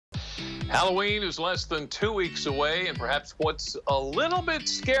Halloween is less than 2 weeks away, and perhaps what's a little bit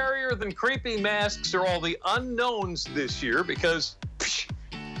scarier than creepy masks are all the unknowns this year because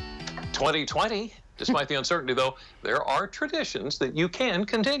 2020, despite the uncertainty though, there are traditions that you can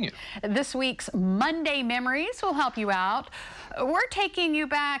continue. This week's Monday Memories will help you out. We're taking you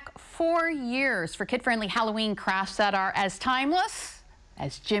back 4 years for kid-friendly Halloween crafts that are as timeless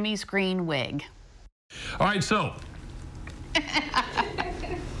as Jimmy's green wig. All right, so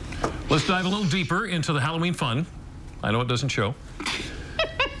let's dive a little deeper into the Halloween fun. I know it doesn't show.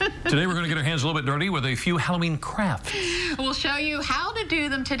 Today we're going to get our hands a little bit dirty with a few Halloween crafts. We'll show you how to do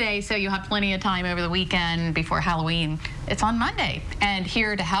them today so you have plenty of time over the weekend before Halloween. It's on Monday. And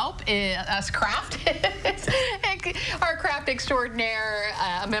here to help is us craft our craft extraordinaire,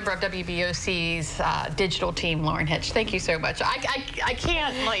 a member of WBOC's digital team, Lauren Hitch. Thank you so much. I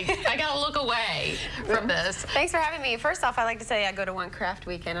can't, I got to look away from this. Thanks for having me. First off, I like to say I go to one craft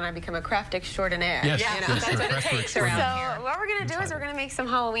weekend and I become a craft extraordinaire. Yes, you know? yes, That's what it takes around here. So what we're going to do is we're going to make some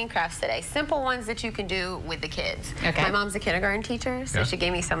Halloween crafts today. Simple ones that you can do with the kids. Okay. My mom's a kindergarten teacher, so she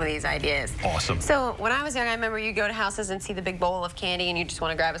gave me some of these ideas. Awesome. So when I was young, I remember you go to houses and see the big bowl of candy and you just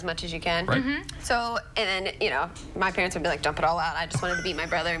want to grab as much as you can. Right. So, and then, you know, my parents would be like, dump it all out. I just wanted to beat my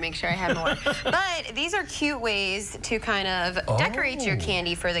brother and make sure I had more. But these are cute ways to kind of decorate your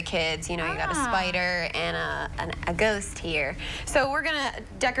candy for the kids. You know, you got a spider and a ghost here. So we're going to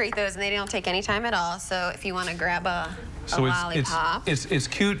decorate those, and they don't take any time at all. So if you want to grab a lollipop. It's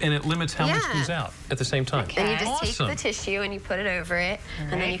cute, and it limits how much goes out at the same time. Then you just Awesome. take the tissue and you put it over it,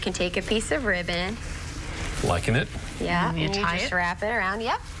 and then you can take a piece of ribbon. Liking it. Yeah, And you tie just it? wrap it around.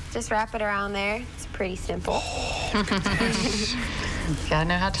 Yep, just wrap it around there. It's pretty simple. Gotta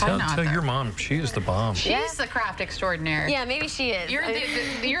know how to tie knots. Tell your mom, she is the bomb. She's the craft extraordinaire. Yeah, maybe she is.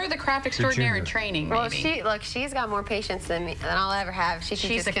 You're the craft extraordinaire in training, maybe. Well, she's got more patience than I'll ever have. She teaches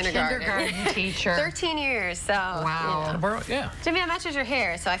She's a kindergarten teacher. 13 years, so. Wow. You know. Yeah. Jimmy, that matches your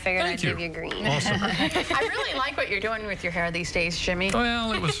hair, so I figured Thank I'd you. give you green. Awesome. I really like what you're doing with your hair these days, Jimmy.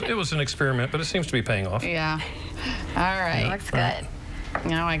 Well, it was an experiment, but it seems to be paying off. Yeah. All right. Looks good.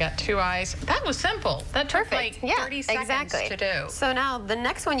 Now I got 2 eyes. That was simple. That took like 30 seconds exactly. to do. So now the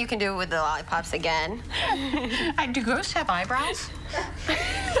next one you can do with the lollipops again. Do ghosts have eyebrows?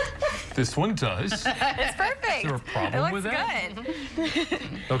 This one does. It's perfect. Is there a problem it with looks that? good.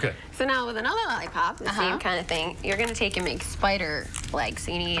 Okay. So now with another lollipop, the same kind of thing, you're going to take and make spider legs.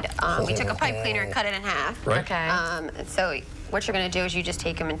 So you need, we took a pipe cleaner and cut it in half. Right. Okay. So what you're going to do is you just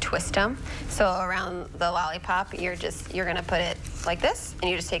take them and twist them. So around the lollipop, you're going to put it like this,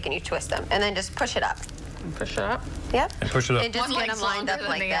 and you just take and you twist them, and then just push it up. Push it up. Yep. And push it up. And just get them lined up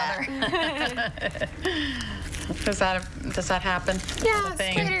like that. Does that happen? Yeah,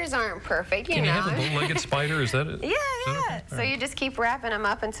 spiders aren't perfect, you Can you know. have a bow-legged spider? Is that it? Yeah. Okay? So you just keep wrapping them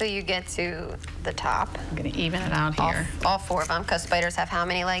up until you get to the top. I'm going to even it out here. All 4 of them, because spiders have how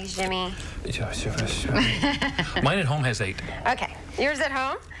many legs, Jimmy? Mine at home has 8. Okay. Yours at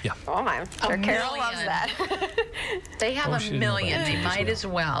home? Yeah. Oh, my. Sure, Carol loves million. that. They have she a didn't know million. about They it might as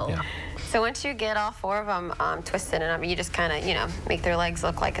well. Yeah. So once you get all 4 of them twisted and you just kind of, you know, make their legs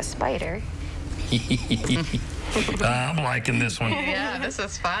look like a spider. I'm liking this one. Yeah, this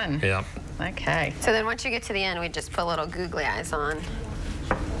is fun. Yeah. Okay. So then once you get to the end, we just put little googly eyes on.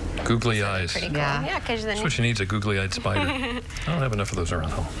 Googly eyes. Pretty cool. Yeah. Yeah, because then That's what you need is a googly-eyed spider. I don't have enough of those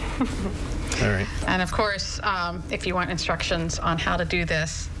around home. All right. And of course, if you want instructions on how to do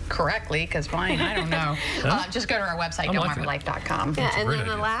this correctly, because mine, I don't know, just go to our website, delmarvalife.com. Yeah, and great then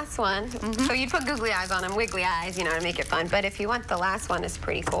the idea. last one, so you put googly eyes on them, wiggly eyes, you know, to make it fun. But if you want the last one, is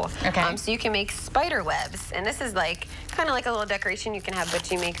pretty cool. Okay. So you can make spider webs, and this is like kind of like a little decoration you can have, but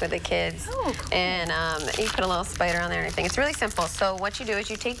you make with the kids. Oh, cool. And you put a little spider on there and everything. It's really simple. So what you do is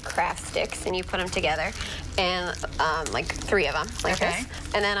you take craft sticks and you put them together, and like 3 of them, like this.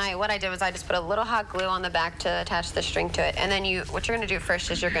 And then what I did was I just put a little hot glue on the back to attach the string to it. And then what you're going to do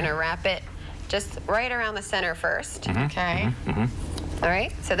first is you're going to wrap it just right around the center first. Okay. All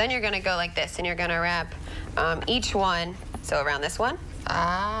right, so then you're going to go like this, and you're going to wrap each one, so around this one,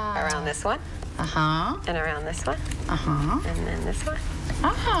 around this one, and around this one, and then this one.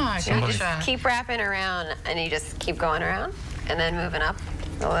 So you just keep wrapping around, and you just keep going around, and then moving up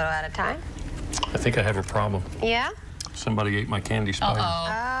a little at a time. I think I have a problem. Yeah? Somebody ate my candy spider. Oh.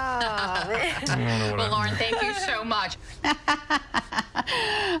 Well, Lauren, thank you so much.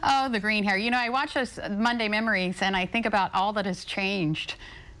 Oh, the green hair. You know, I watch this Monday Memories, and I think about all that has changed.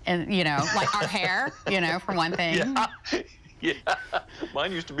 And, you know, like our hair, you know, for one thing. Yeah,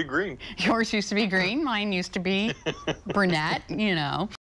 mine used to be green. Yours used to be green. Mine used to be brunette, you know.